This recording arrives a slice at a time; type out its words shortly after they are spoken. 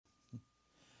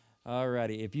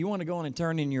Alrighty, if you want to go on and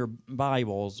turn in your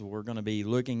Bibles, we're going to be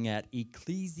looking at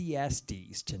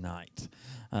Ecclesiastes tonight,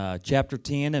 chapter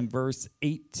 10 and verse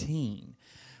 18.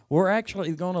 We're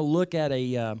actually going to look at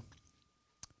a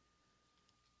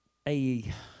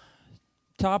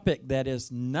topic that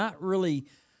is not really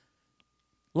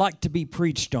like to be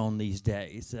preached on these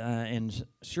days, and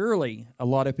surely a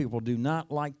lot of people do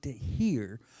not like to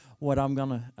hear what I'm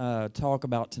going to talk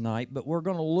about tonight, but we're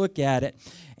going to look at it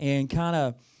and kind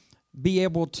of be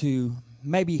able to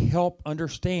maybe help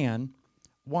understand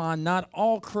why not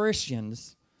all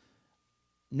Christians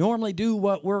normally do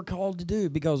what we're called to do,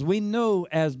 because we know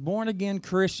as born-again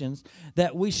Christians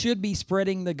that we should be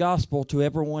spreading the gospel to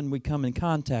everyone we come in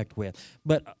contact with.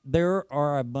 But there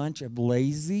are a bunch of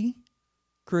lazy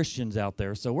Christians out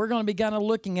there. So we're going to be kind of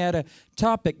looking at a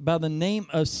topic by the name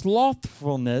of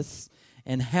slothfulness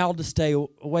and how to stay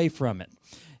away from it.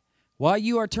 While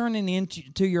you are turning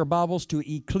into your Bibles to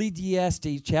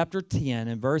Ecclesiastes chapter 10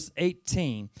 and verse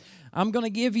 18, I'm going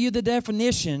to give you the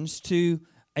definitions to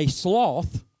a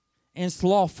sloth and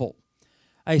slothful.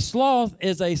 A sloth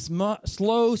is a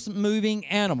slow-moving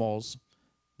animals.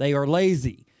 They are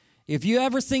lazy. If you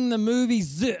ever seen the movie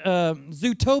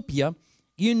Zootopia,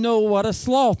 you know what a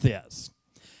sloth is.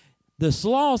 The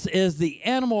sloth is the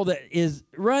animal that is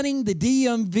running the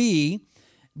DMV,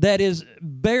 that is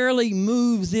barely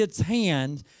moves its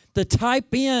hand to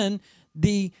type in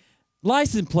the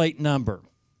license plate number.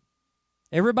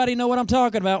 Everybody know what I'm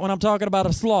talking about when I'm talking about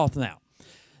a sloth now.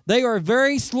 They are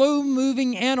very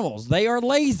slow-moving animals. They are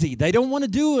lazy. They don't want to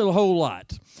do a whole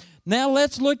lot. Now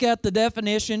let's look at the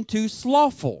definition to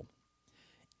slothful.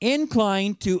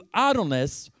 Inclined to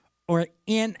idleness or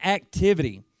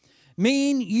inactivity.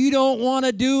 Mean you don't want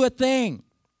to do a thing.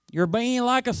 You're being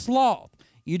like a sloth.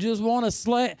 You just want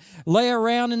to lay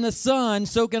around in the sun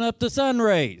soaking up the sun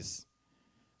rays.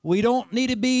 We don't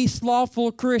need to be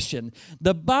slothful Christian.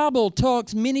 The Bible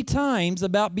talks many times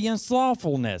about being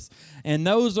slothfulness, and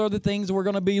those are the things we're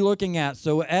going to be looking at.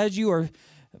 So as you are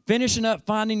finishing up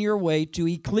finding your way to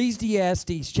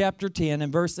Ecclesiastes chapter 10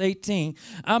 and verse 18,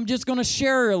 I'm just going to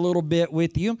share a little bit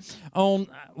with you on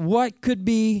what could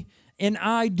be an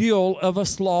ideal of a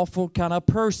slothful kind of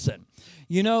person.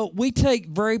 You know, we take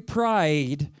very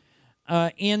pride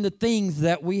in the things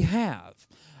that we have.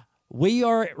 We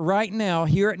are right now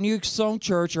here at New Song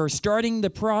Church are starting the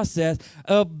process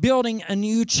of building a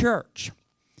new church.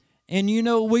 And you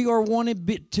know, we are wanting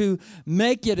to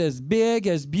make it as big,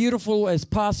 as beautiful as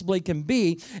possibly can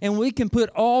be. And we can put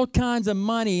all kinds of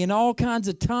money and all kinds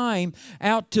of time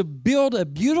out to build a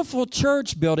beautiful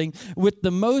church building with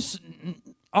the most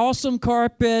awesome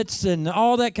carpets and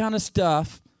all that kind of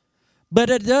stuff. But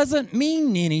it doesn't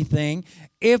mean anything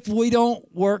if we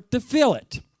don't work to fill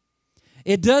it.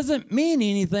 It doesn't mean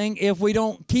anything if we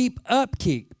don't keep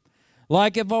upkeep.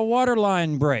 Like if a water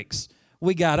line breaks,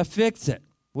 we got to fix it.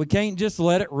 We can't just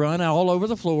let it run all over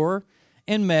the floor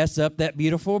and mess up that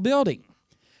beautiful building.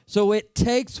 So it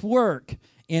takes work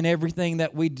in everything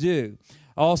that we do.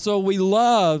 Also, we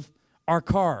love our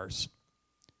cars.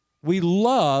 We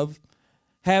love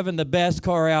having the best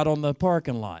car out on the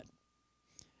parking lot.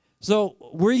 So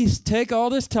we take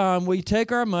all this time, we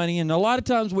take our money, and a lot of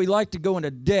times we like to go into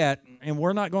debt, and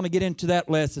we're not going to get into that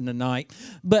lesson tonight,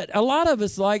 but a lot of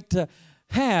us like to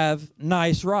have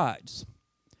nice rides.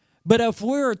 But if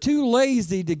we're too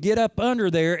lazy to get up under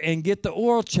there and get the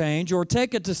oil change or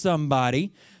take it to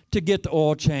somebody to get the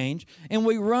oil change, and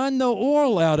we run the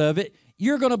oil out of it,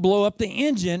 you're going to blow up the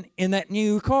engine in that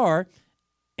new car,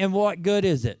 and what good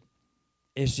is it?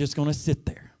 It's just going to sit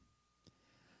there.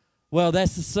 Well,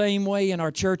 that's the same way in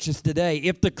our churches today.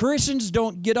 If the Christians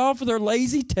don't get off of their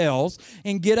lazy tails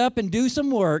and get up and do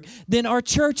some work, then our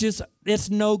churches, it's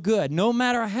no good. No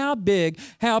matter how big,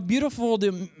 how beautiful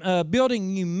the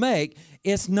building you make,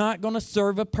 it's not going to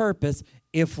serve a purpose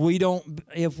if we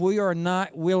are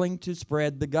not willing to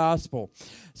spread the gospel.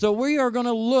 So we are going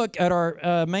to look at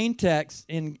our main text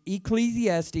in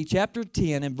Ecclesiastes chapter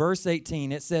 10 and verse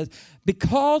 18. It says,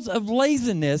 "Because of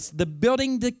laziness, the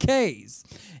building decays,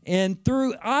 and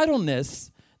through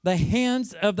idleness, the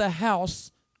hands of the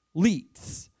house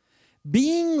leaks."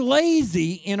 Being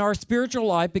lazy in our spiritual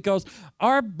life, because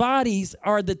our bodies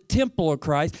are the temple of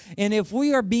Christ, and if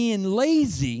we are being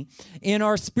lazy in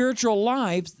our spiritual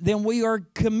lives, then we are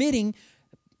committing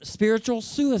spiritual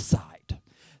suicide.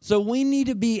 So we need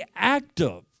to be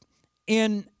active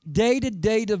in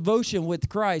day-to-day devotion with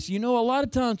Christ. You know, a lot of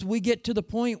times we get to the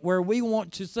point where we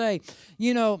want to say,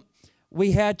 you know,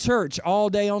 we had church all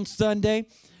day on Sunday.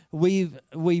 We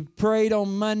prayed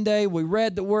on Monday. We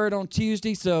read the Word on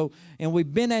Tuesday. And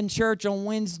we've been in church on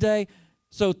Wednesday.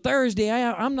 So Thursday,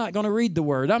 I'm not going to read the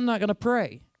Word. I'm not going to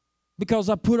pray because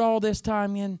I put all this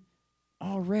time in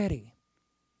already.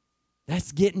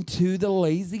 That's getting to the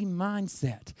lazy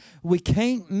mindset. We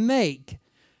can't make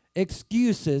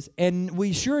excuses, and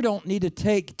we sure don't need to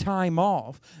take time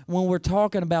off when we're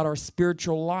talking about our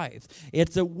spiritual life.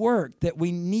 It's a work that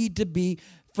we need to be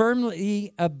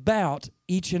firmly about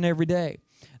each and every day.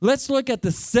 Let's look at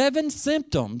the 7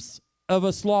 symptoms of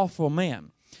a slothful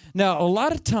man. Now, a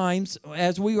lot of times,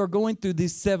 as we are going through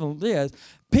these 7 lists,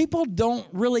 people don't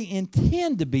really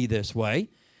intend to be this way,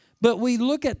 but we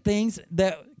look at things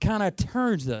that kind of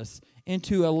turns us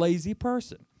into a lazy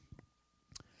person.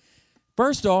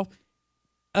 First off,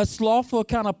 a slothful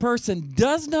kind of person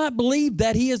does not believe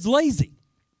that he is lazy.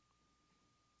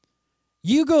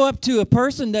 You go up to a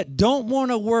person that don't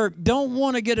want to work, don't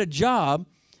want to get a job,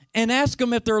 and ask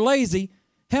them if they're lazy,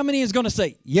 how many is going to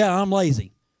say, yeah, I'm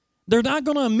lazy? They're not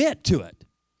going to admit to it.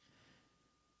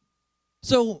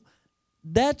 So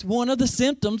that's one of the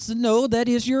symptoms to know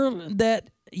that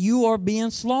you are being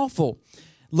slothful.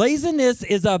 Laziness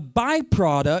is a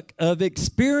byproduct of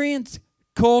experience,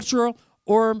 cultural,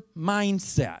 or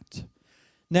mindset.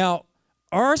 Now,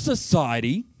 our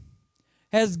society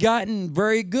has gotten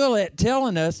very good at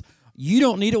telling us you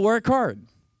don't need to work hard.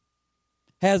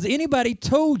 Has anybody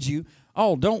told you,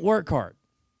 oh, don't work hard?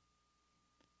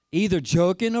 Either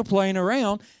joking or playing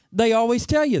around, they always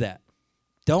tell you that.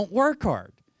 Don't work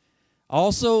hard.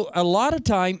 Also, a lot of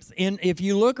times, if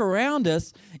you look around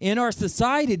us in our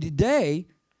society today,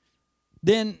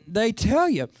 then they tell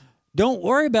you, don't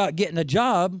worry about getting a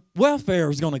job. Welfare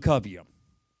is going to cover you.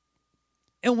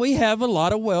 And we have a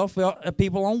lot of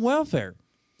people on welfare.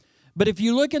 But if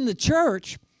you look in the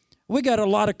church, we got a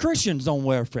lot of Christians on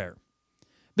welfare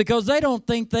because they don't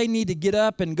think they need to get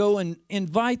up and go and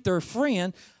invite their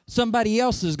friend. Somebody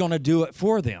else is going to do it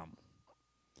for them.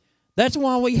 That's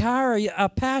why we hire a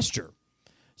pastor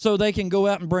so they can go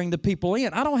out and bring the people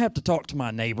in. I don't have to talk to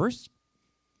my neighbors.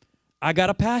 I got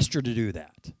a pastor to do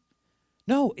that.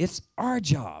 No, it's our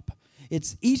job.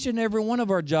 It's each and every one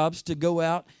of our jobs to go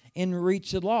out and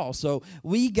reach the lost. So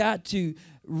we got to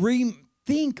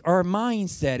rethink our mind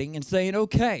setting and saying,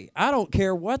 okay, I don't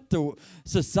care what the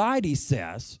society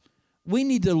says. We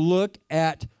need to look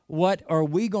at what are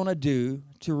we going to do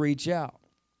to reach out.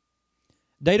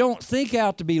 They don't think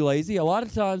out to be lazy. A lot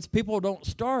of times people don't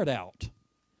start out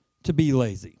to be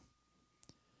lazy.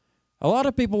 A lot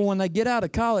of people, when they get out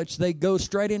of college, they go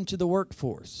straight into the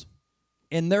workforce.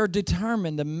 And they're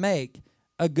determined to make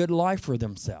a good life for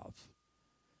themselves.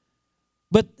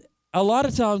 But a lot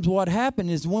of times what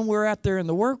happens is when we're out there in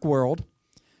the work world,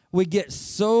 we get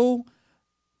so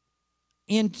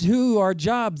into our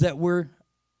jobs that we're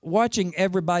watching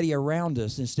everybody around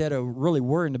us instead of really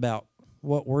worrying about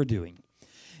what we're doing.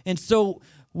 And so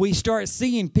we start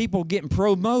seeing people getting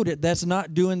promoted that's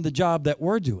not doing the job that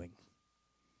we're doing.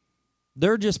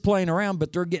 They're just playing around,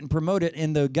 but they're getting promoted,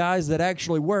 and the guys that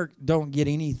actually work don't get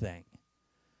anything.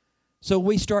 So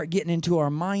we start getting into our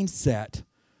mindset,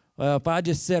 well, if I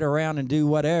just sit around and do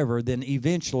whatever, then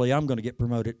eventually I'm going to get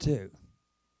promoted too.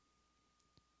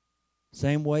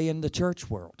 Same way in the church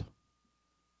world.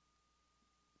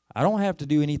 I don't have to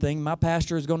do anything. My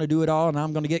pastor is going to do it all, and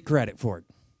I'm going to get credit for it.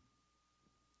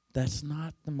 That's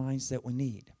not the mindset we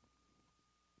need.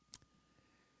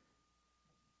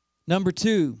 Number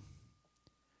 2,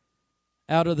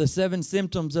 out of the 7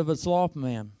 symptoms of a sloth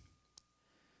man,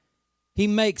 he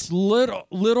makes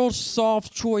little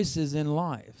soft choices in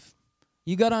life.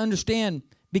 You got to understand,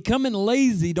 becoming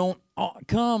lazy don't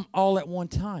come all at one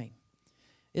time.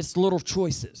 It's little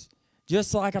choices.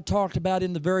 Just like I talked about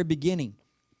in the very beginning.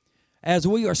 As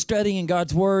we are studying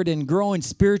God's Word and growing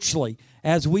spiritually,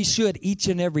 as we should each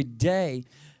and every day,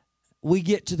 we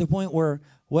get to the point where,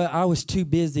 well, I was too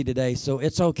busy today, so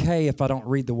it's okay if I don't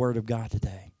read the Word of God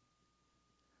today.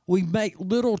 We make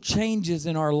little changes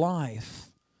in our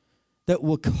life that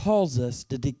will cause us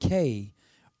to decay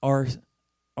our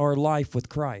life with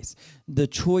Christ. The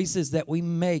choices that we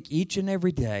make each and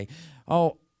every day.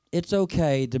 Oh, it's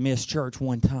okay to miss church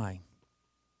one time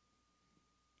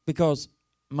because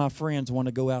my friends want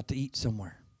to go out to eat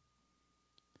somewhere.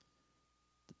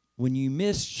 When you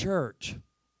miss church,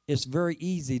 it's very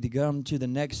easy to come to the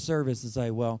next service and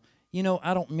say, well,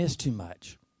 I don't miss too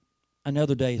much.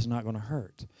 Another day is not going to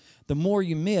hurt. The more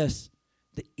you miss,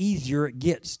 the easier it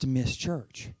gets to miss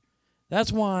church.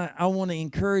 That's why I want to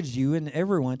encourage you and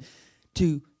everyone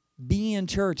to be in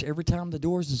church every time the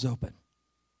doors is open.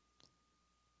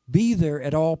 Be there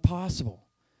at all possible,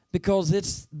 because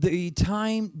it's the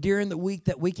time during the week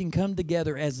that we can come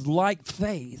together as like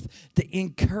faith to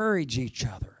encourage each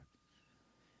other.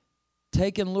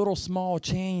 taking little small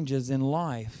changes in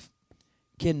life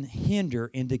can hinder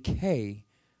and decay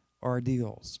our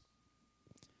ideals.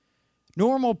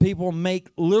 Normal people make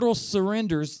little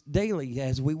surrenders daily,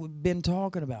 as we've been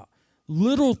talking about.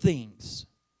 Little things.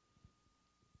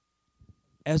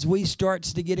 As we start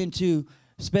to get into,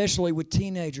 especially with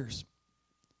teenagers,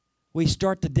 we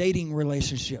start the dating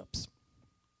relationships.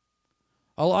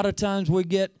 A lot of times we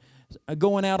get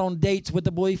going out on dates with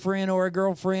a boyfriend or a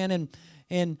girlfriend,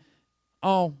 and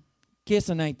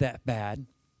kissing ain't that bad.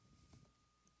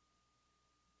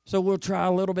 So we'll try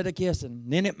a little bit of kissing.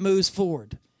 Then it moves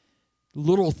forward.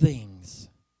 Little things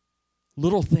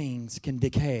can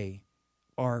decay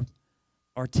our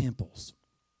temples.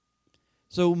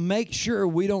 So make sure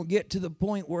we don't get to the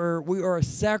point where we are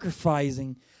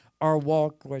sacrificing our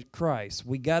walk with Christ.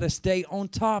 We got to stay on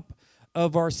top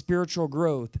of our spiritual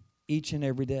growth each and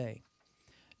every day.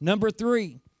 Number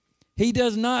 3, he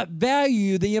does not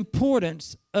value the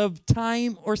importance of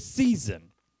time or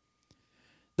season.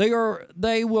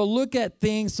 They will look at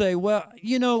things, say, well,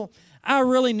 I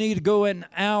really need to go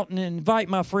out and invite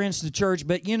my friends to church,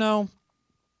 but it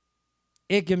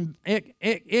can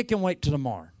wait till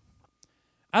tomorrow.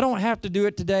 I don't have to do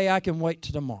it today. I can wait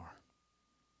till tomorrow.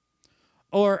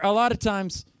 Or a lot of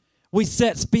times we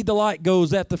set Speed the Light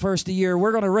goals at the first of the year.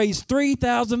 We're going to raise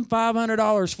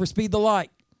 $3,500 for Speed the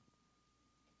Light.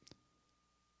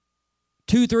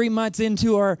 2-3 months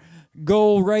into our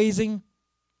goal raising,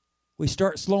 we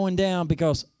start slowing down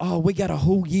because, we got a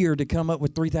whole year to come up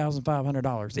with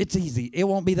 $3,500. It's easy. It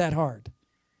won't be that hard.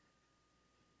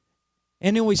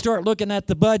 And then we start looking at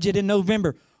the budget in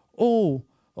November.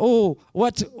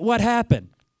 What happened?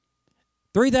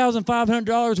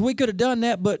 $3,500, we could have done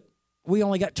that, but we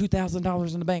only got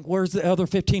 $2,000 in the bank. Where's the other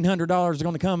 $1,500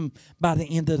 going to come by the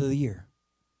end of the year?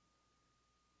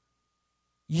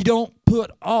 You don't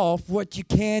put off what you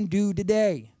can do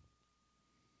today.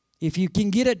 If you can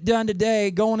get it done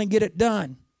today, go on and get it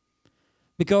done.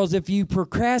 Because if you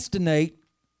procrastinate,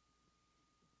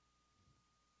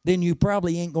 then you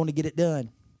probably ain't going to get it done.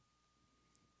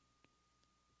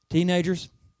 Teenagers,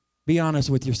 be honest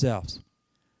with yourselves.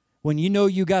 When you know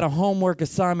you got a homework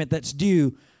assignment that's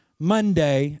due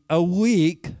Monday, a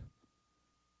week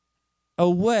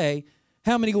away,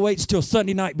 how many waits till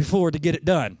Sunday night before to get it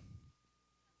done?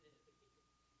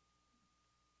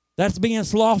 That's being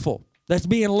slothful. That's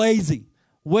being lazy,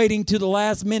 waiting to the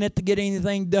last minute to get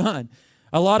anything done.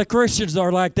 A lot of Christians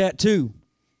are like that too.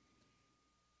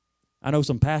 I know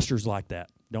some pastors like that.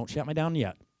 Don't shut me down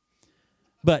yet.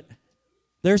 But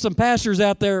there's some pastors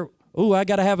out there, I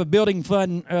got to have a building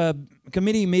fund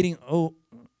committee meeting.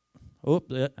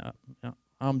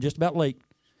 I'm just about late.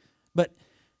 But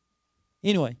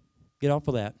anyway, get off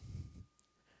of that.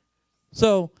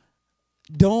 So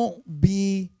don't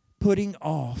be putting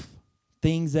off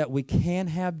things that we can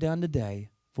have done today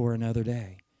for another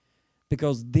day.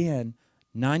 Because then,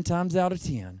 9 times out of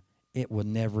 10, it will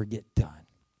never get done.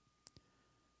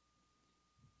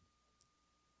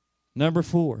 Number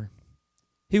 4,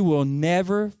 he will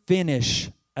never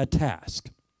finish a task.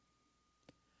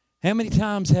 How many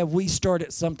times have we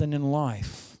started something in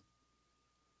life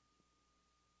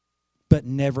but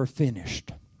never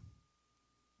finished?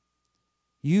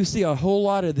 You see a whole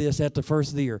lot of this at the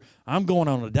first of the year. I'm going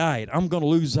on a diet. I'm going to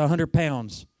lose 100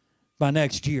 pounds by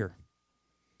next year.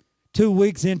 2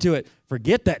 weeks into it,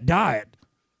 forget that diet.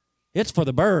 It's for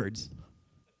the birds.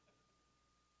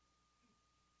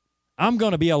 I'm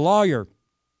going to be a lawyer.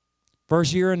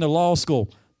 First year in the law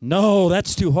school. No,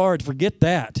 that's too hard. Forget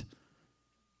that.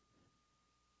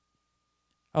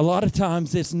 A lot of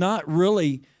times it's not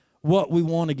really what we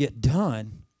want to get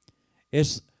done.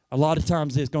 It's a lot of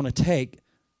times it's going to take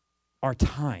our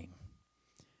time.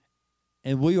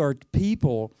 And we are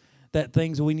people that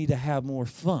think we need to have more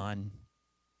fun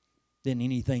than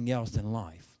anything else in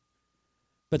life.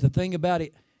 But the thing about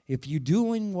it, if you're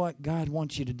doing what God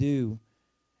wants you to do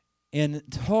and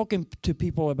talking to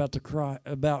people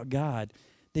about God,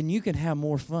 then you can have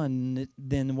more fun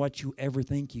than what you ever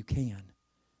think you can.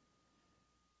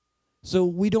 So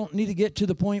we don't need to get to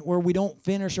the point where we don't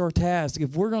finish our task.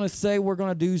 If we're going to say we're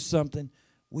going to do something,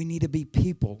 we need to be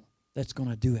people that's going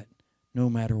to do it no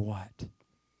matter what.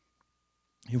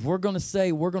 If we're going to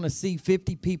say we're going to see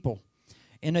 50 people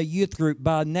in a youth group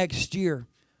by next year,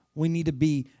 we need to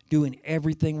be doing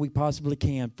everything we possibly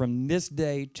can from this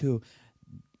day to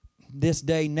this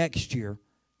day next year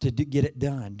to get it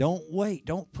done. Don't wait.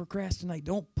 Don't procrastinate.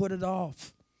 Don't put it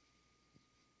off.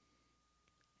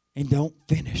 And don't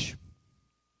finish.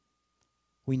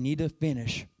 We need to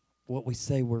finish what we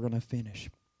say we're going to finish.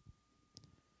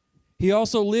 He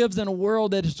also lives in a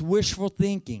world that is wishful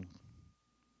thinking.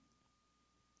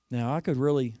 Now, I could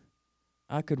really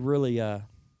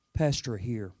pester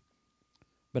here,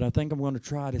 but I think I'm going to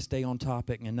try to stay on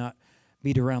topic and not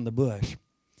beat around the bush.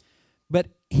 But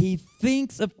he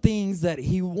thinks of things that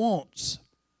he wants,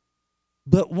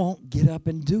 but won't get up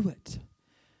and do it.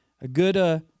 A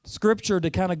good scripture to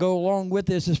kind of go along with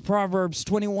this is Proverbs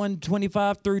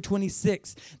 21:25 through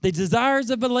 26. The desires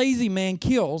of a lazy man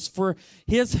kills, for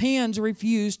his hands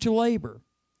refuse to labor.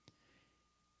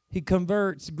 He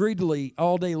converts greedily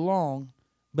all day long,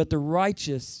 but the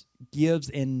righteous gives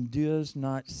and does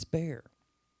not spare.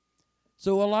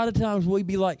 So a lot of times we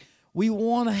be like, we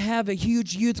want to have a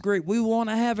huge youth group. We want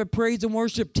to have a praise and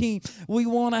worship team. We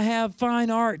want to have fine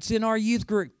arts in our youth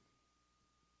group.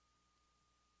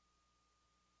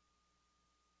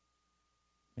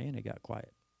 Man, it got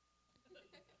quiet.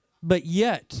 But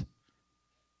yet,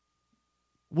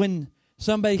 when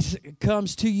somebody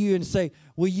comes to you and say,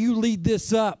 will you lead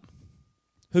this up?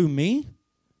 Who, me?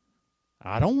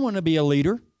 I don't want to be a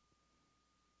leader.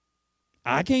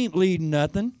 I can't lead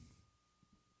nothing.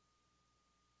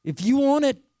 If you want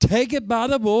it, take it by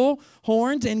the bull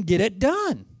horns and get it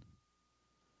done.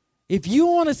 If you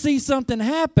want to see something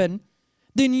happen,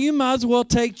 then you might as well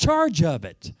take charge of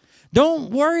it.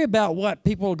 Don't worry about what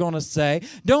people are going to say.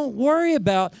 Don't worry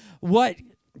about what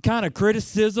kind of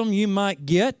criticism you might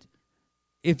get.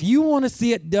 If you want to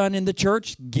see it done in the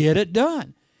church, get it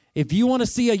done. If you want to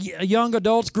see a young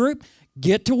adults group,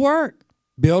 get to work.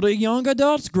 Build a young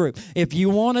adults group. If you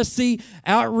want to see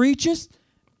outreaches,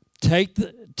 take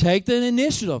the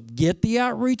initiative. Get the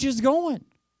outreaches going.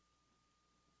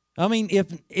 I mean,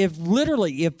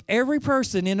 if every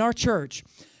person in our church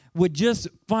would just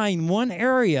find one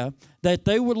area that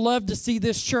they would love to see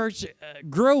this church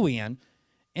grow in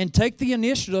and take the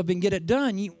initiative and get it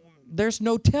done, there's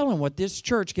no telling what this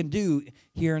church can do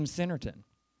here in Centerton.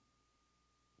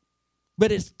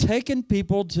 But it's taken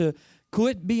people to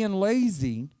quit being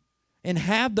lazy and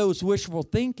have those wishful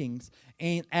thinkings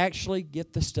and actually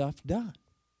get the stuff done.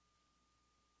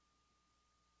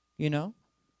 You know?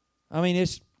 I mean,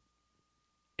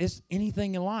 it's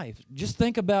anything in life. Just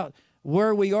think about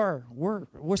where we are.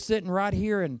 We're sitting right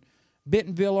here in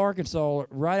Bentonville, Arkansas,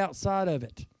 right outside of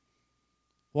it.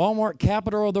 Walmart,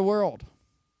 capital of the world.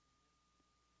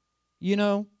 You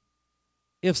know,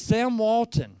 if Sam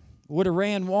Walton would have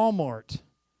ran Walmart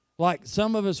like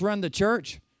some of us run the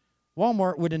church,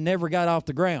 Walmart would have never got off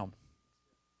the ground.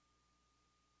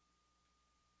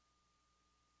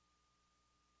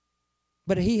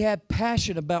 But he had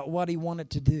passion about what he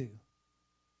wanted to do.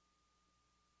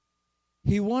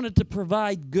 He wanted to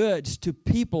provide goods to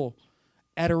people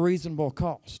at a reasonable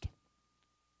cost.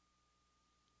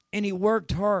 And he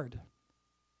worked hard.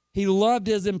 He loved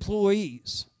his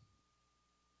employees.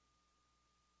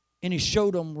 And he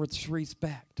showed them with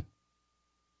respect.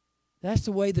 That's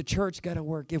the way the church got to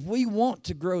work. If we want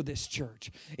to grow this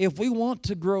church, if we want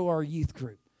to grow our youth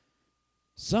group,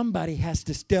 somebody has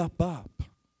to step up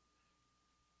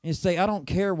and say, I don't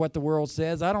care what the world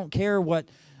says. I don't care what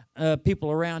people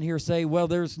around here say. Well,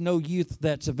 there's no youth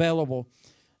that's available.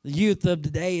 The youth of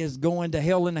today is going to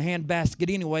hell in a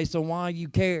handbasket anyway, so why you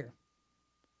care?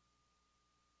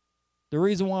 The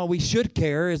reason why we should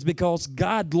care is because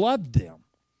God loved them,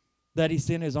 that he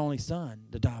sent his only son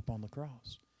to die upon the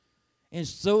cross. And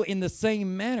so in the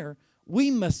same manner,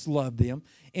 we must love them,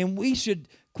 and we should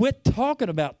quit talking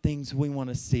about things we want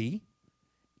to see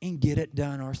and get it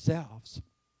done ourselves.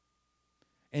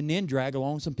 And then drag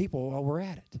along some people while we're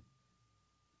at it.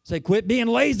 Say, quit being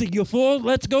lazy, you fool.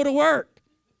 Let's go to work.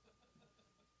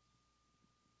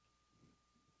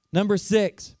 Number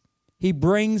 6, he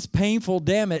brings painful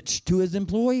damage to his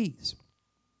employees.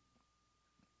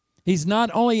 He's not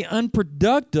only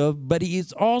unproductive, but he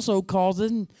is also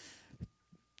causing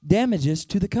damages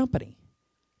to the company.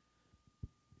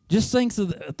 Just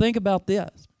think about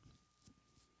this.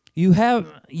 You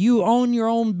own your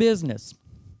own business.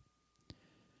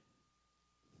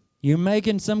 You're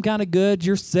making some kind of goods,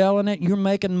 you're selling it, you're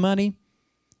making money.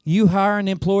 You hire an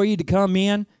employee to come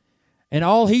in, and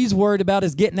all he's worried about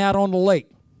is getting out on the lake.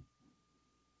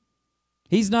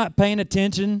 He's not paying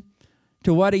attention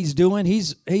to what he's doing.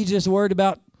 He's just worried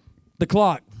about the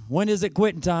clock. When is it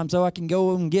quitting time so I can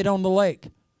go and get on the lake?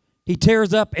 He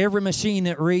tears up every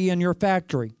machinery in your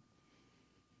factory.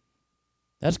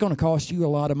 That's going to cost you a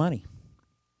lot of money.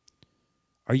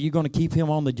 Are you going to keep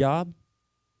him on the job?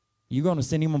 You're going to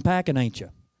send him packing, ain't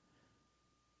you?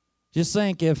 Just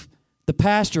think if the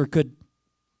pastor could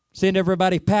send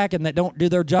everybody packing that don't do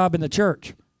their job in the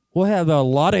church. We'll have a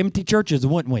lot of empty churches,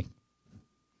 wouldn't we?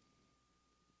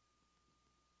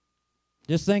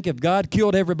 Just think if God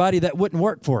killed everybody that wouldn't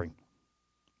work for him.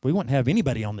 We wouldn't have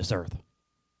anybody on this earth.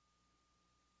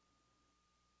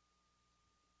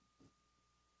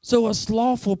 So a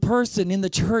slothful person in the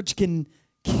church can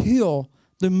kill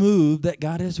the move that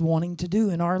God is wanting to do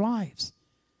in our lives.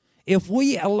 If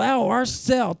we allow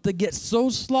ourselves to get so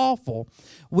slothful,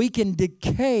 we can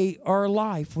decay our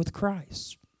life with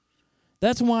Christ.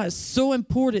 That's why it's so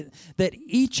important that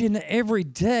each and every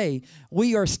day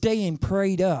we are staying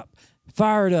prayed up,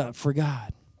 fired up for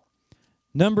God.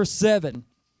 Number 7,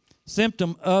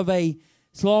 symptom of a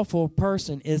slothful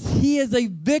person is he is a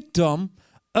victim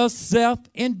of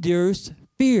self-induced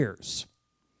fears.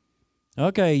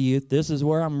 Okay, youth, this is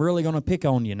where I'm really going to pick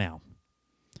on you now.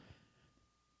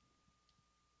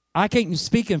 I can't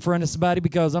speak in front of somebody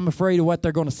because I'm afraid of what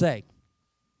they're going to say.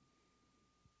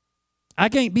 I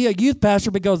can't be a youth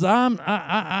pastor because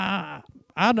I've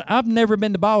never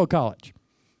been to Bible college.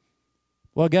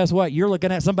 Well, guess what? You're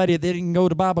looking at somebody that didn't go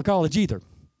to Bible college either.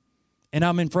 And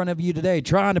I'm in front of you today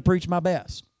trying to preach my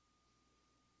best.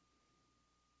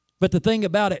 But the thing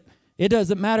about it, it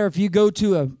doesn't matter if you go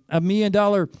to a $1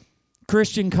 million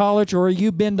Christian college or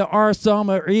you've been to RSOM,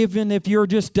 or even if you're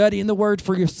just studying the Word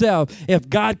for yourself. If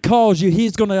God calls you,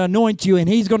 He's going to anoint you and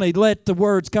He's going to let the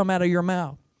words come out of your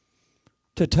mouth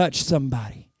to touch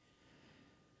somebody.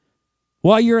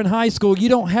 While you're in high school, you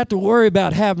don't have to worry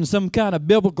about having some kind of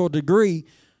biblical degree.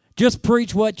 Just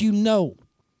preach what you know.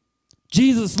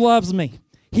 Jesus loves me.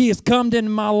 He has come into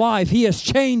my life. He has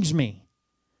changed me.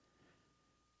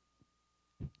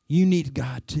 You need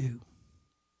God too.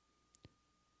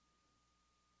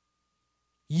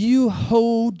 You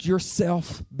hold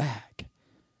yourself back.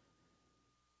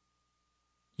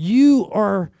 You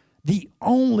are the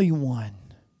only one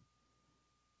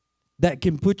that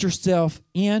can put yourself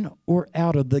in or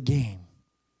out of the game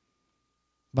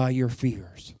by your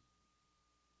fears.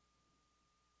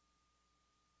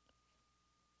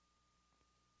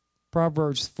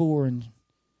 Proverbs 4 and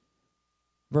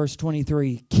verse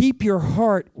 23. Keep your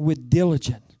heart with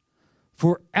diligence,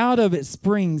 for out of it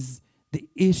springs the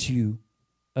issue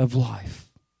of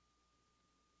life.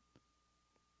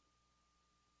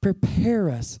 Prepare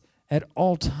us at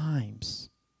all times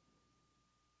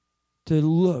to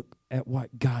look at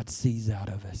what God sees out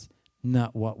of us,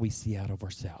 not what we see out of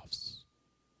ourselves.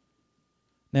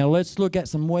 Now let's look at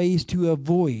some ways to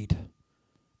avoid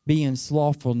being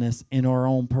slothfulness in our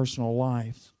own personal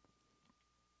life.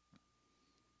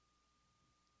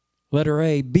 Letter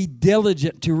A, be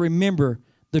diligent to remember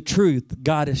the truth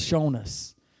God has shown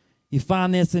us. You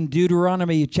find this in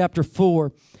Deuteronomy chapter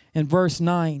 4 and verse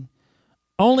 9.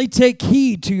 Only take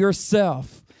heed to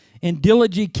yourself and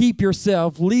diligently keep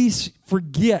yourself, lest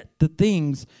forget the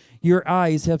things your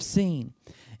eyes have seen,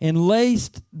 and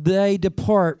lest they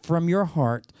depart from your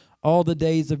heart all the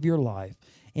days of your life,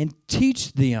 and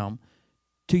teach them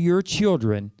to your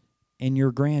children and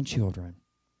your grandchildren.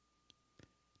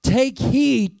 Take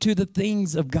heed to the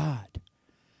things of God.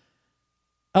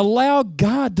 Allow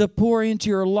God to pour into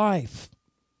your life.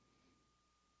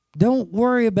 Don't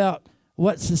worry about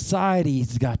what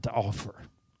society's got to offer.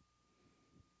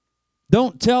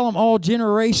 Don't tell them all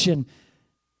generation,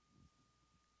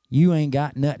 you ain't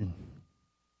got nothing.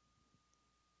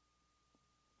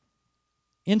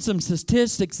 In some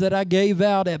statistics that I gave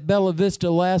out at Bella Vista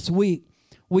last week,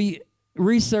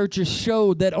 researchers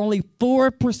showed that only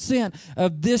 4%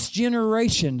 of this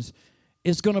generation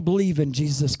is going to believe in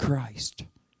Jesus Christ.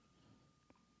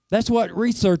 That's what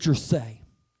researchers say.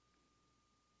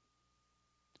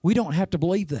 We don't have to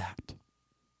believe that.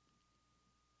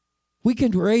 We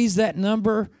can raise that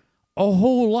number a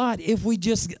whole lot if we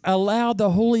just allow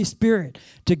the Holy Spirit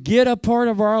to get a part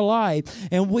of our life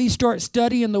and we start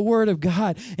studying the Word of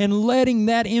God and letting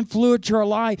that influence our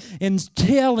life and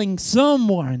telling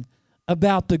someone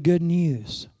about the good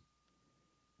news.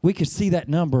 We could see that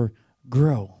number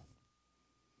grow.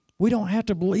 We don't have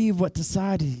to believe what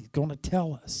society is going to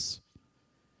tell us.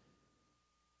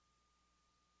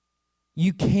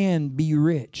 You can be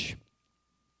rich.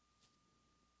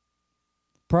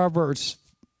 Proverbs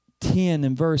 10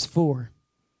 and verse 4.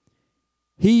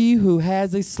 He who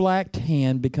has a slack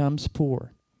hand becomes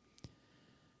poor,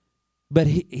 but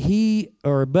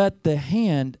the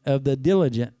hand of the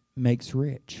diligent makes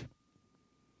rich.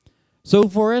 So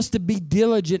for us to be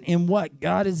diligent in what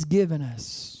God has given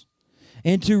us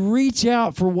and to reach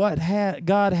out for what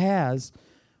God has,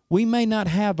 we may not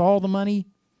have all the money.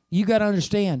 You got to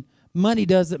understand, money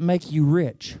doesn't make you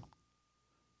rich.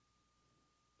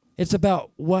 It's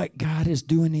about what God is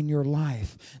doing in your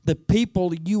life. The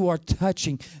people you are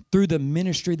touching through the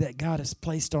ministry that God has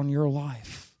placed on your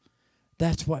life.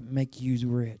 That's what makes you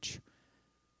rich.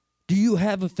 Do you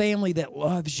have a family that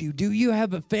loves you? Do you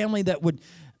have a family that would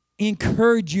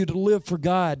encourage you to live for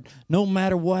God no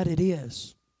matter what it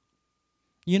is?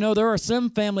 You know, there are some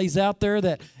families out there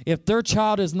that if their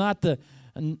child is not the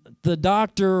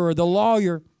doctor or the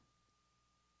lawyer,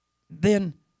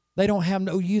 then they don't have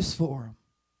no use for them.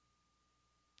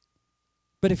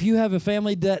 But if you have a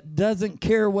family that doesn't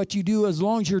care what you do as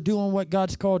long as you're doing what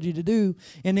God's called you to do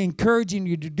and encouraging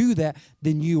you to do that,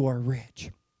 then you are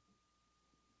rich.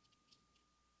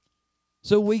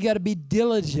 So we got to be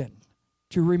diligent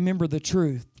to remember the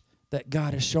truth that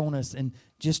God has shown us and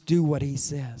just do what He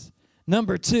says.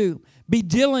 Number 2, be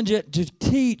diligent to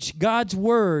teach God's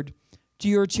word to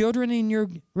your children and your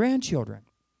grandchildren.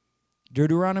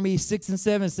 Deuteronomy 6 and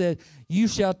 7 says, you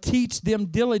shall teach them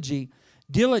diligently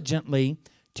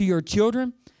to your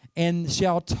children, and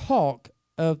shall talk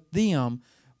of them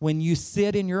when you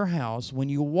sit in your house, when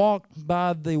you walk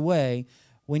by the way,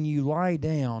 when you lie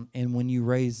down, and when you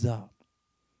raise up.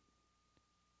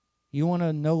 You want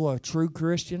to know a true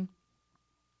Christian?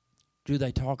 Do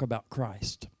they talk about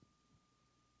Christ?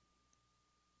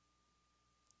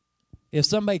 If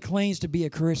somebody claims to be a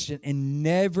Christian and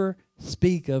never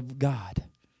speak of God,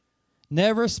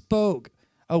 never spoke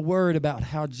a word about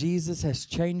how Jesus has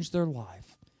changed their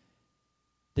life,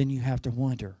 then you have to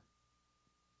wonder.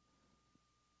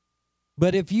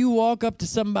 But if you walk up to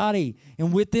somebody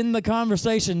and within the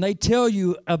conversation they tell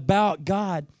you about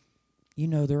God, you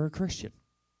know they're a Christian.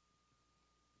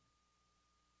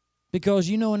 Because,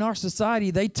 you know, in our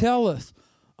society, they tell us,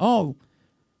 oh,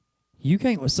 you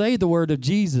can't say the word of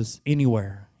Jesus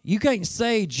anywhere. You can't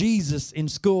say Jesus in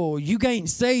school. You can't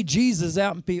say Jesus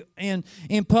out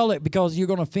in public because you're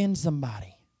going to offend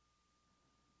somebody.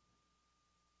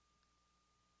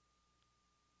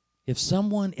 If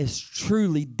someone is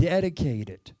truly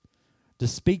dedicated to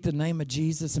speak the name of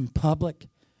Jesus in public,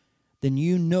 then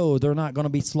you know they're not going to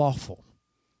be slothful.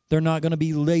 They're not going to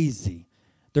be lazy.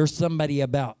 There's somebody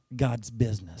about God's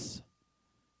business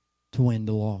to win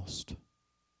the lost.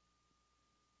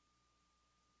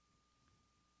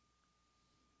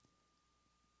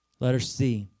 Letter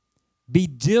C, be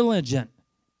diligent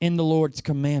in the Lord's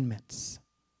commandments.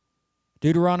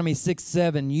 Deuteronomy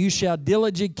 6:7, you shall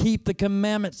diligently keep the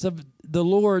commandments of the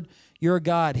Lord your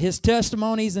God, His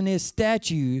testimonies and His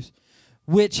statutes,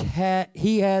 which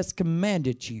He has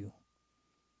commanded you.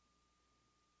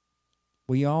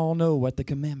 We all know what the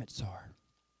commandments are.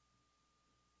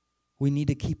 We need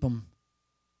to keep them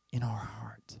in our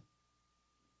heart.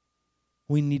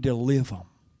 We need to live them.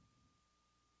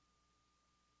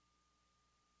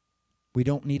 We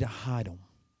don't need to hide them.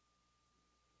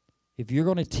 If you're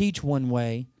going to teach one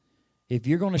way, if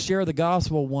you're going to share the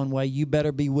gospel one way, you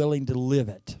better be willing to live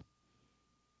it.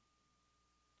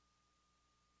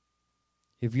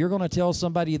 If you're going to tell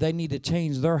somebody they need to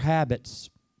change their habits,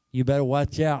 you better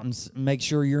watch out and make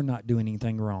sure you're not doing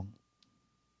anything wrong.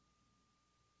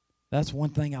 That's one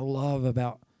thing I love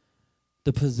about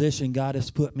the position God has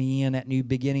put me in at New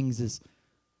Beginnings is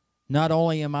not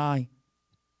only am I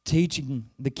teaching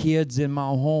the kids in my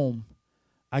home,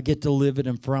 I get to live it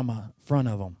in front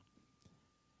of them.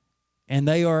 And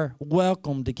they are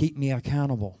welcome to keep me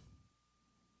accountable.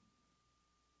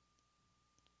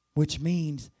 Which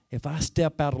means if I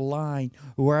step out of line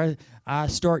or I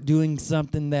start doing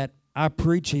something that I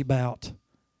preach about,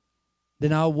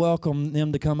 then I'll welcome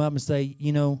them to come up and say,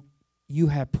 you know, you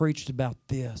have preached about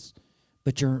this,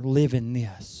 but you're living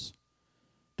this.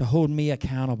 To hold me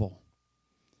accountable.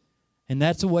 And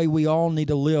that's the way we all need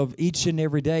to live each and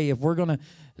every day. If we're going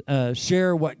to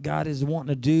share what God is wanting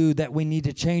to do, that we need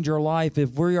to change our life,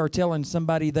 if we are telling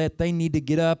somebody that they need to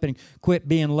get up and quit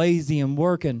being lazy and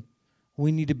working,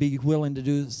 we need to be willing to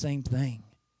do the same thing.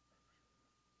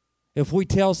 If we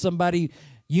tell somebody,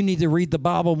 you need to read the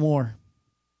Bible more,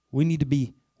 we need to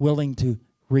be willing to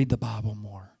read the Bible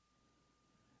more.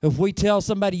 If we tell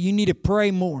somebody, you need to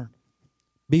pray more,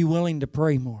 be willing to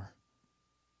pray more.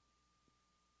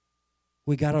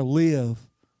 We got to live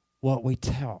what we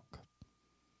talk.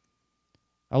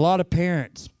 A lot of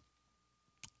parents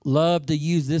love to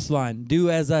use this line, do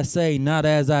as I say, not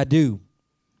as I do.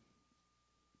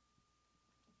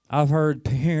 I've heard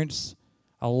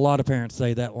a lot of parents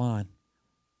say that line.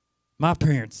 My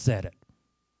parents said it.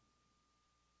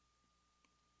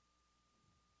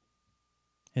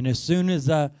 And as soon as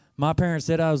my parents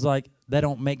said it, I was like, that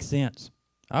don't make sense.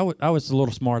 I was a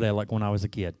little smart aleck when I was a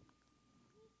kid.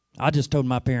 I just told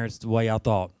my parents the way I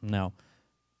thought. No.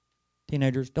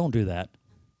 Teenagers, don't do that.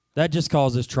 That just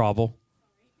causes trouble.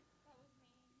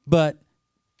 But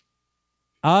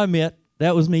I admit,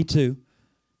 that was me too.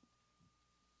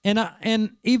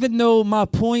 And even though my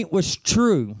point was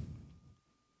true,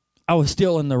 I was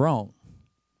still in the wrong.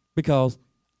 Because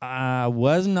I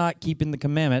was not keeping the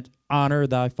commandment, honor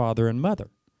thy father and mother.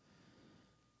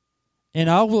 And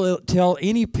I will tell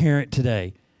any parent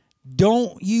today,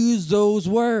 don't use those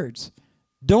words.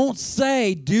 Don't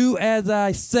say, do as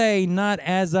I say, not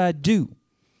as I do.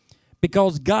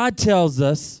 Because God tells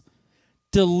us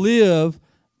to live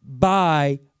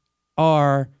by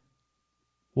our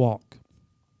walk.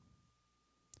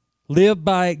 Live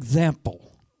by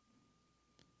example.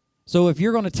 So if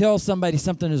you're going to tell somebody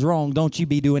something is wrong, don't you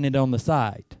be doing it on the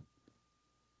side.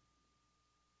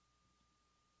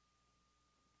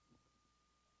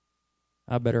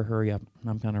 I better hurry up.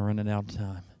 I'm kind of running out of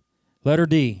time. Letter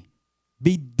D,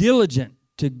 be diligent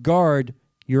to guard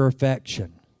your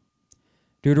affection.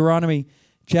 Deuteronomy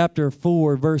chapter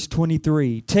 4, verse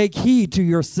 23. Take heed to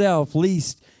yourself,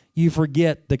 lest you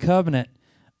forget the covenant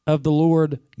of the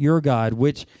Lord your God,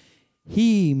 which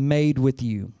he made with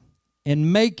you,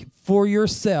 and make for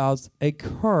yourselves a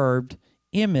carved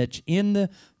image in the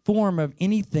form of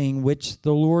anything which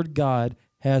the Lord God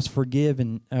has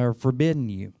forgiven or forbidden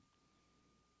you.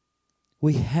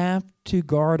 We have to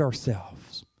guard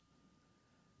ourselves,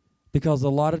 because a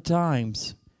lot of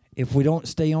times, if we don't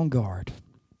stay on guard,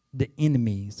 the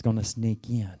enemy is going to sneak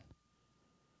in.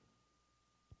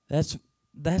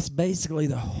 That's basically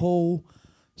the whole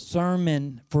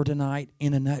sermon for tonight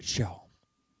in a nutshell.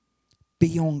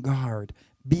 Be on guard.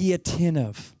 Be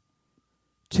attentive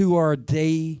to our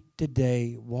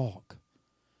day-to-day walk.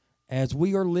 As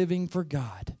we are living for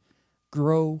God,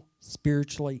 grow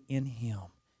spiritually in Him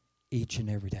each and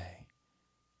every day.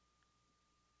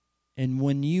 And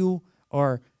when you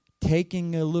are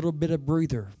taking a little bit of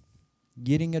breather,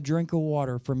 getting a drink of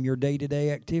water from your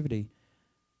day-to-day activity,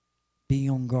 be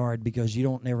on guard, because you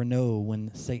don't never know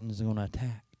when Satan's going to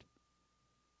attack.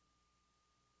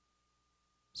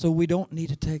 So we don't need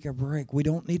to take a break. We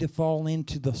don't need to fall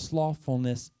into the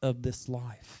slothfulness of this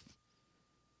life.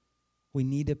 We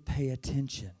need to pay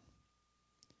attention.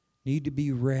 Need to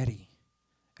be ready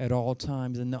at all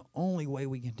times. And the only way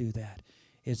we can do that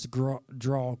is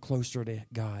draw closer to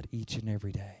God each and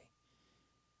every day.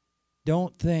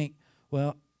 Don't think,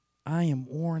 well, I am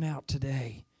worn out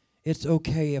today. It's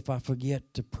okay if I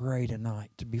forget to pray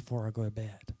tonight before I go to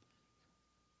bed.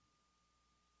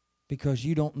 Because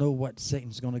you don't know what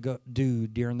Satan's going to do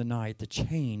during the night to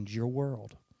change your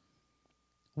world.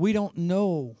 We don't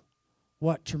know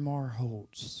what tomorrow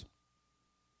holds.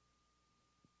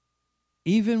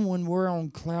 Even when we're on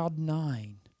cloud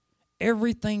 9,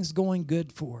 everything's going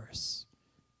good for us,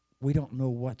 we don't know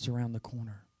what's around the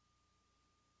corner.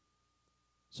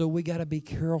 So we got to be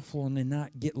careful and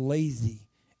not get lazy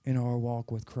in our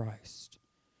walk with Christ.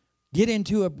 Get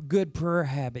into a good prayer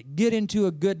habit. Get into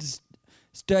a good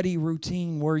study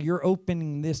routine where you're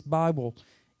opening this Bible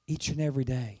each and every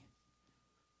day.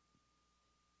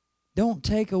 Don't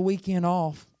take a weekend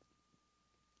off.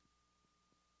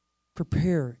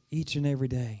 Prepare each and every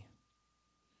day.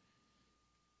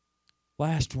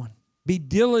 Last one. Be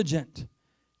diligent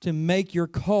to make your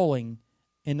calling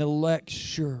and election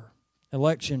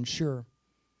sure.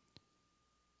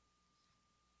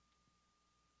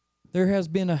 There has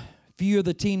been a few of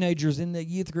the teenagers in the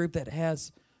youth group that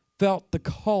has felt the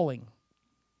calling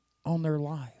on their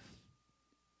life.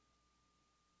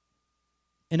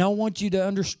 And I want you to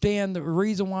understand the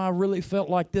reason why I really felt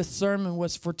like this sermon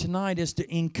was for tonight is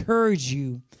to encourage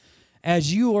you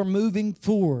as you are moving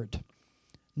forward,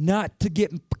 not to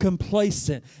get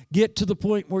complacent, get to the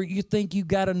point where you think you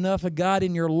got enough of God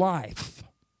in your life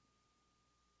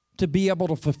to be able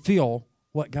to fulfill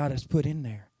what God has put in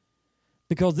there.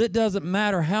 Because it doesn't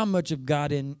matter how much of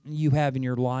God you have in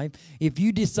your life. If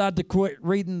you decide to quit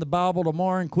reading the Bible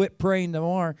tomorrow and quit praying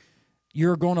tomorrow,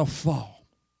 you're going to fall.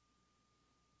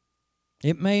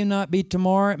 It may not be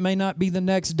tomorrow, it may not be the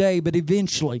next day, but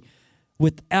eventually,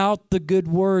 without the good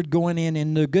word going in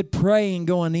and the good praying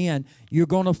going in, you're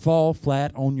going to fall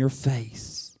flat on your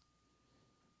face.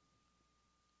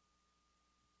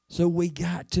 So we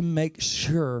got to make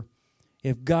sure,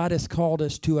 if God has called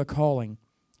us to a calling,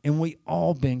 and we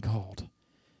all been called.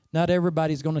 Not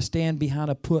everybody's going to stand behind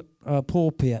a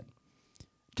pulpit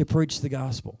to preach the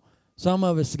gospel. Some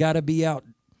of us got to be out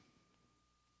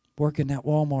working at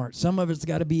Walmart. Some of us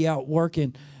got to be out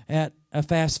working at a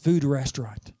fast food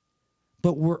restaurant.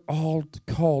 But we're all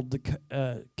called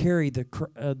to carry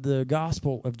the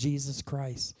gospel of Jesus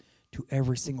Christ to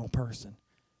every single person.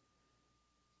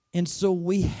 And so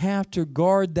we have to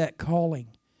guard that calling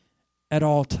at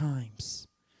all times.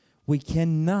 We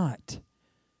cannot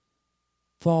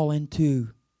fall into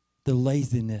the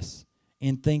laziness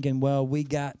and thinking, well, we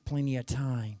got plenty of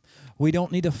time. We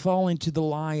don't need to fall into the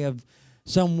lie of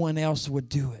someone else would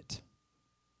do it.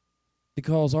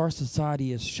 Because our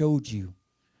society has showed you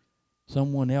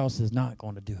someone else is not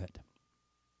going to do it.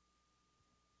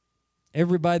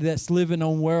 Everybody that's living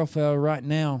on welfare right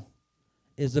now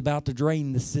is about to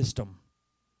drain the system.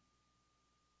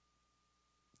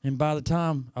 And by the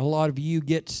time a lot of you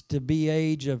gets to be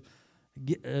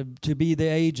the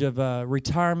age of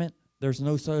retirement, there's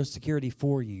no Social Security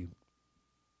for you.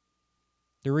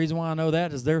 The reason why I know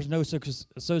that is there's no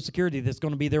Social Security that's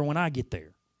going to be there when I get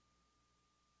there.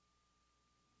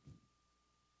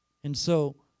 And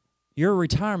so your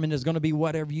retirement is going to be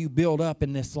whatever you build up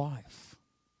in this life.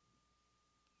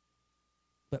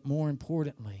 But more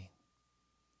importantly,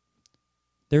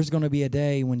 there's going to be a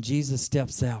day when Jesus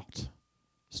steps out,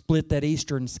 split that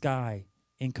eastern sky,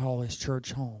 and call his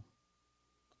church home.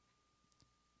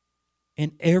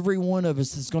 And every one of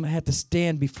us is going to have to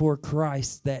stand before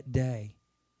Christ that day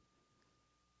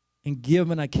and give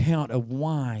an account of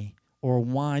why or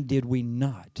why did we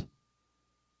not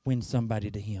win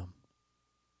somebody to him.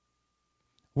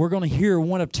 We're going to hear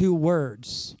one of two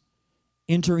words: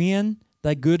 enter in,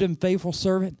 thy good and faithful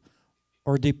servant,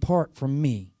 or depart from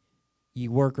me, ye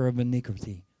worker of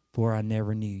iniquity, for I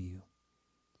never knew you.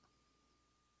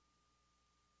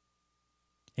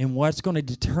 And what's going to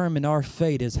determine our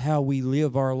fate is how we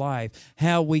live our life,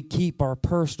 how we keep our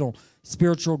personal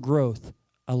spiritual growth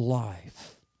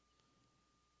alive.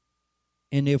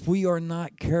 And if we are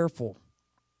not careful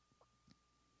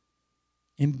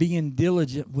in being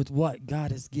diligent with what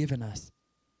God has given us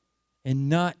and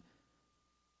not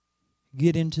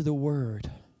get into the Word,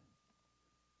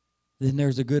 then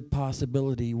there's a good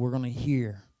possibility we're going to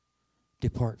hear,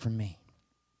 depart from me.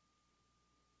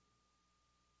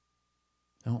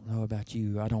 I don't know about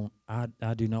you.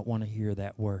 I do not want to hear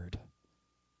that word.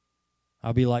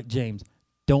 I'll be like James.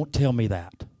 Don't tell me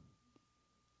that.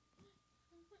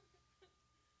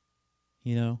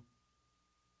 You know?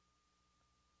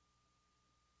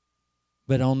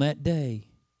 But on that day,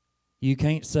 you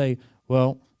can't say,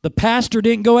 well, the pastor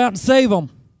didn't go out and save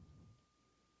them.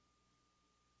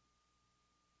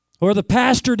 Or the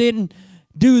pastor didn't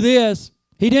do this.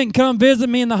 He didn't come visit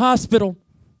me in the hospital.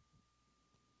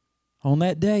 On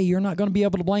that day, you're not going to be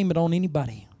able to blame it on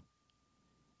anybody.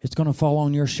 It's going to fall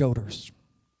on your shoulders.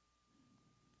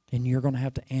 And you're going to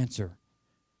have to answer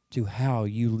to how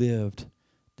you lived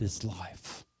this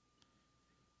life.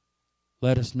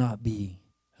 Let us not be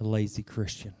a lazy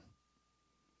Christian.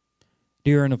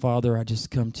 Dear Heavenly Father, I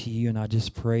just come to you and I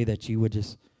just pray that you would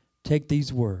just take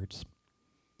these words.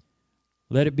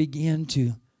 Let it begin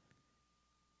to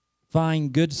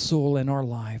find good soil in our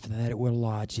life that it will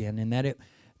lodge in, and that it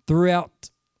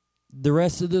throughout the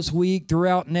rest of this week,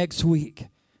 throughout next week,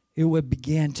 it would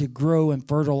begin to grow and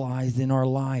fertilize in our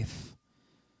life.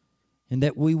 And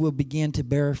that we will begin to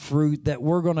bear fruit, that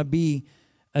we're going to be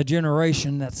a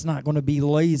generation that's not going to be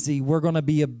lazy. We're going to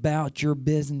be about your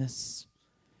business.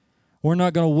 We're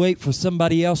not going to wait for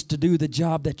somebody else to do the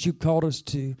job that you called us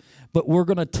to, but we're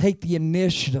going to take the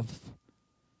initiative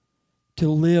to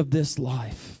live this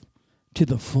life to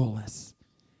the fullest.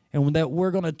 And that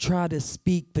we're going to try to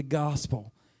speak the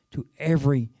gospel to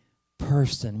every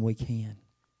person we can.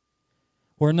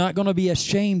 We're not going to be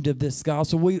ashamed of this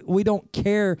gospel. We don't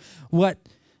care what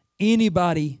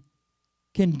anybody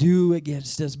can do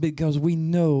against us, because we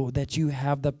know that you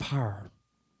have the power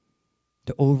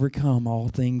to overcome all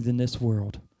things in this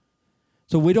world.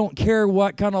 So we don't care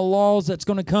what kind of laws that's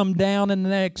going to come down in the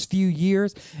next few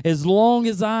years. As long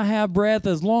as I have breath,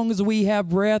 as long as we have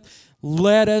breath,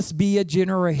 let us be a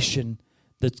generation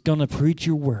that's going to preach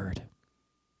your word.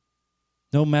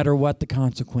 No matter what the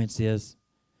consequence is,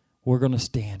 we're going to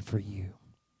stand for you.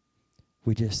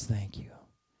 We just thank you.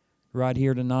 Right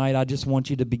here tonight, I just want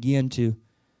you to begin to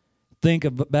think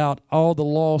about all the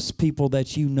lost people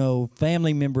that you know,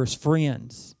 family members,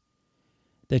 friends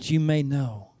that you may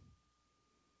know.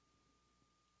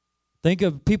 Think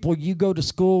of people you go to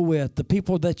school with, the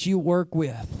people that you work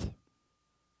with,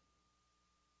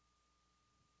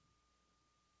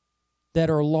 that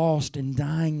are lost and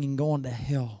dying and going to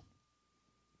hell.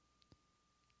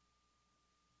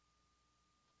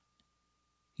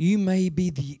 You may be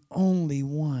the only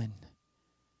one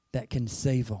that can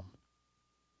save them.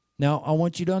 Now, I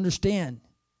want you to understand,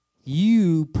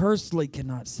 you personally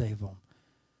cannot save them,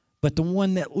 but the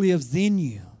one that lives in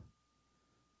you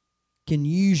can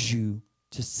use you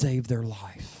to save their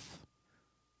life.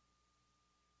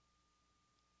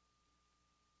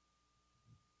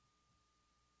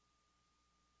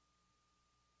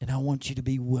 And I want you to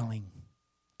be willing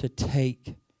to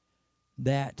take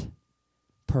that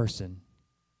person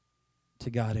to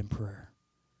God in prayer.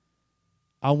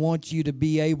 I want you to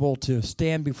be able to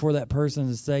stand before that person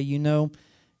and say, you know,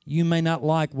 you may not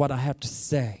like what I have to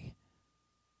say,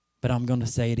 but I'm going to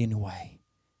say it anyway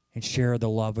and share the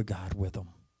love of God with them.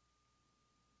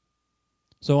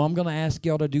 So I'm going to ask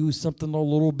y'all to do something a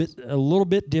little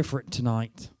bit different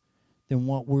tonight than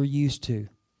what we're used to.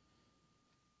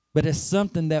 But it's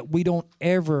something that we don't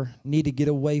ever need to get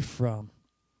away from.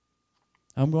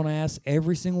 I'm going to ask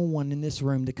every single one in this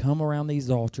room to come around these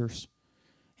altars,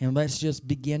 and let's just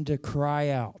begin to cry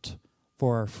out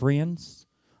for our friends,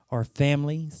 our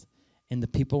families, and the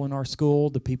people in our school,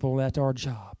 the people at our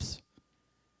jobs.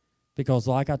 Because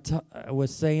like I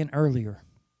was saying earlier,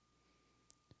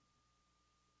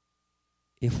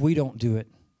 if we don't do it,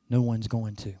 no one's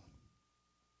going to.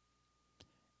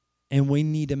 And we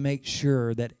need to make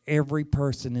sure that every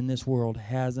person in this world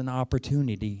has an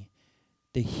opportunity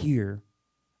to hear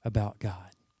about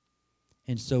God.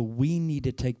 And so we need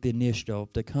to take the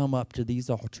initiative to come up to these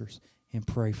altars and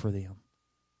pray for them.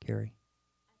 Carrie?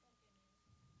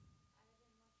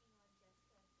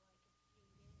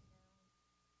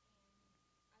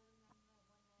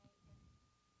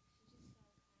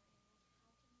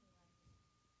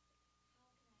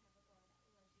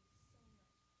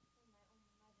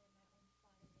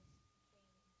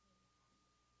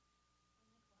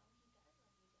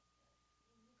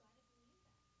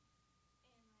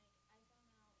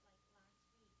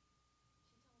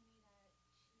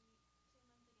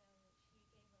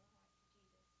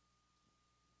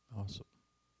 Awesome.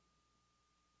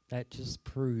 That just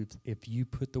proves if you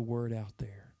put the word out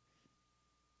there,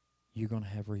 you're going to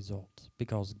have results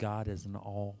because God is an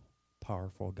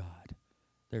all-powerful God.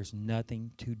 There's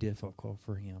nothing too difficult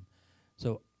for him.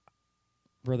 So,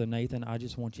 Brother Nathan, I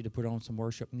just want you to put on some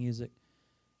worship music,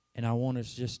 and I want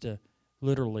us just to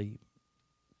literally,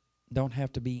 don't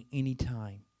have to be any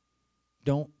time.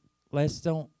 Let's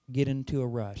don't get into a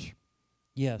rush.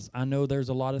 Yes, I know there's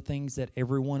a lot of things that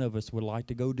every one of us would like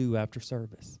to go do after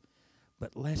service.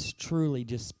 But let's truly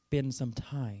just spend some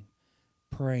time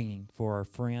praying for our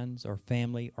friends, our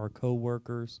family, our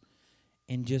co-workers,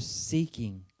 and just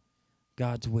seeking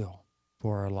God's will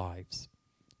for our lives.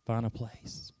 Find a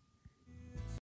place.